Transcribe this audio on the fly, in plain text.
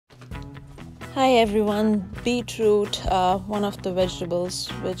Hi everyone, beetroot, one of the vegetables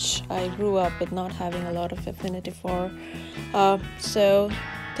which I grew up with not having a lot of affinity for. So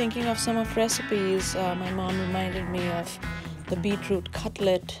thinking of some of recipes, my mom reminded me of the beetroot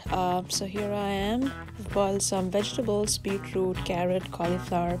cutlet. So here I am. I've boiled some vegetables, beetroot, carrot,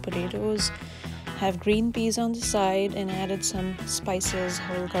 cauliflower, potatoes. Have green peas on the side and added some spices,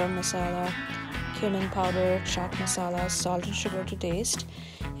 whole garam masala, cumin powder, chaat masala, salt and sugar to taste,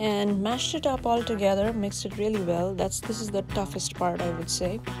 and mashed it up all together, mixed it really well. This is the toughest part, I would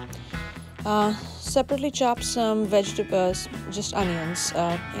say. Separately chopped some vegetables, just onions,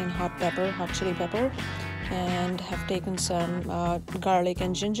 and hot chili pepper, and have taken some garlic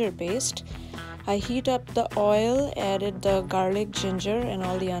and ginger paste. I heat up the oil, added the garlic, ginger, and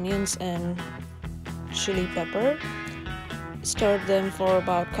all the onions and chili pepper. Stirred them for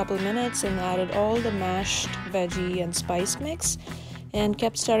about a couple minutes and added all the mashed veggie and spice mix and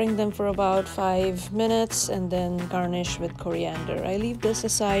kept stirring them for about 5 minutes and then garnish with coriander. I leave this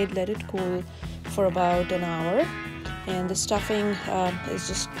aside, let it cool for about an hour, and the stuffing is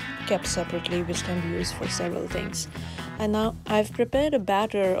just kept separately, which can be used for several things. And now I've prepared a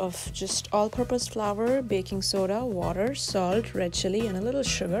batter of just all-purpose flour, baking soda, water, salt, red chili, and a little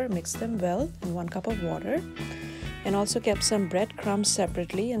sugar. Mix them well in 1 cup of water. And also kept some breadcrumbs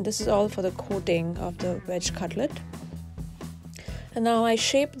separately, and this is all for the coating of the veg cutlet. And now I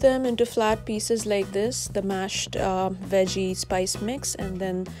shape them into flat pieces like this, the mashed veggie spice mix, and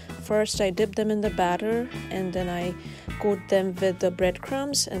then first I dip them in the batter and then I coat them with the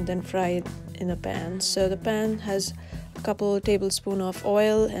breadcrumbs and then fry it in a pan. So the pan has a couple tablespoons of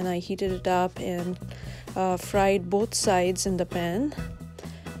oil and I heated it up and fried both sides in the pan.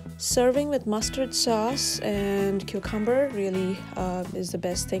 Serving with mustard sauce and cucumber really is the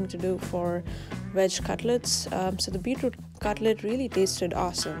best thing to do for veg cutlets. So the beetroot cutlet really tasted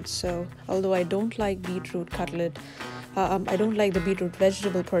awesome. So although I don't like beetroot cutlet, I don't like the beetroot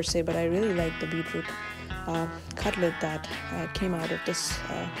vegetable per se, but I really like the beetroot cutlet that came out of this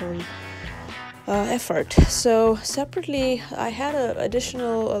whole effort. So separately I had a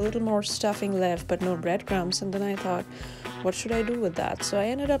little more stuffing left but no breadcrumbs, and then I thought, what should I do with that? So I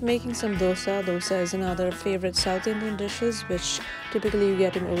ended up making some dosa. Dosa is another favorite South Indian dishes which typically you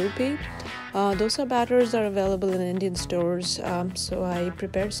get in Udupi. Dosa batters are available in Indian stores, so I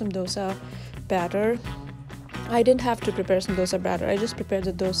prepared some dosa batter. I didn't have to prepare some dosa batter, I just prepared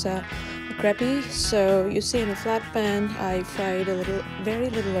the dosa crepe. So you see, in a flat pan I fried very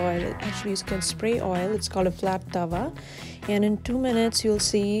little oil. Actually, you can spray oil, it's called a flat tawa, and in 2 minutes you'll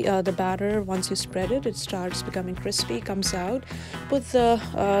see the batter. Once you spread it, it starts becoming crispy, comes out. Put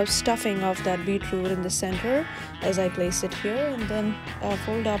the stuffing of that beetroot in the center as I place it here, and then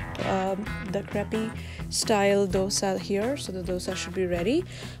fold up the crepe style dosa here. So the dosa should be ready.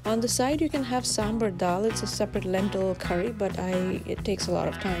 On the side you can have sambar dal. It's a separate lentil curry, but it takes a lot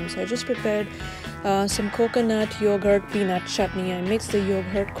of time, so I just prepared some coconut, yogurt, peanut chutney. I mixed the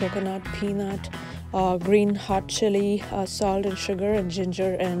yogurt, coconut, peanut, green hot chili, salt and sugar, and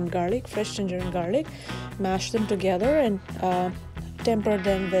ginger and garlic, fresh ginger and garlic. Mash them together and temper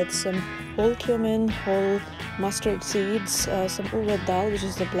them with some whole cumin, whole mustard seeds, some urad dal, which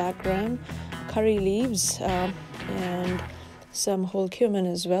is the black gram, curry leaves, and some whole cumin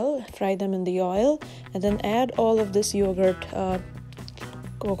as well. Fry them in the oil and then add all of this yogurt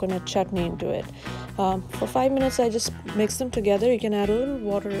coconut chutney into it. For 5 minutes I just mix them together. You can add a little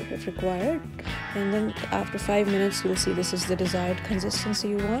water if required, and then after 5 minutes you'll see this is the desired consistency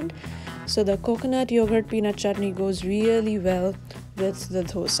you want. So the coconut yogurt peanut chutney goes really well with the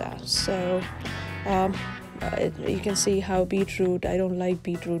dosa. So you can see how beetroot, I don't like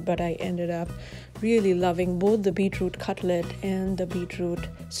beetroot, but I ended up really loving both the beetroot cutlet and the beetroot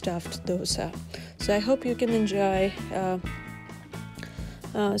stuffed dosa. So I hope you can enjoy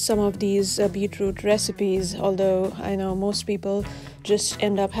some of these beetroot recipes, although I know most people just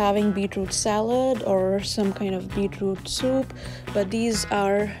end up having beetroot salad or some kind of beetroot soup, but these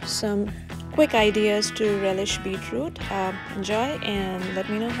are some quick ideas to relish beetroot. Enjoy and let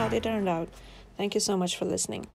me know how they turned out. Thank you so much for listening.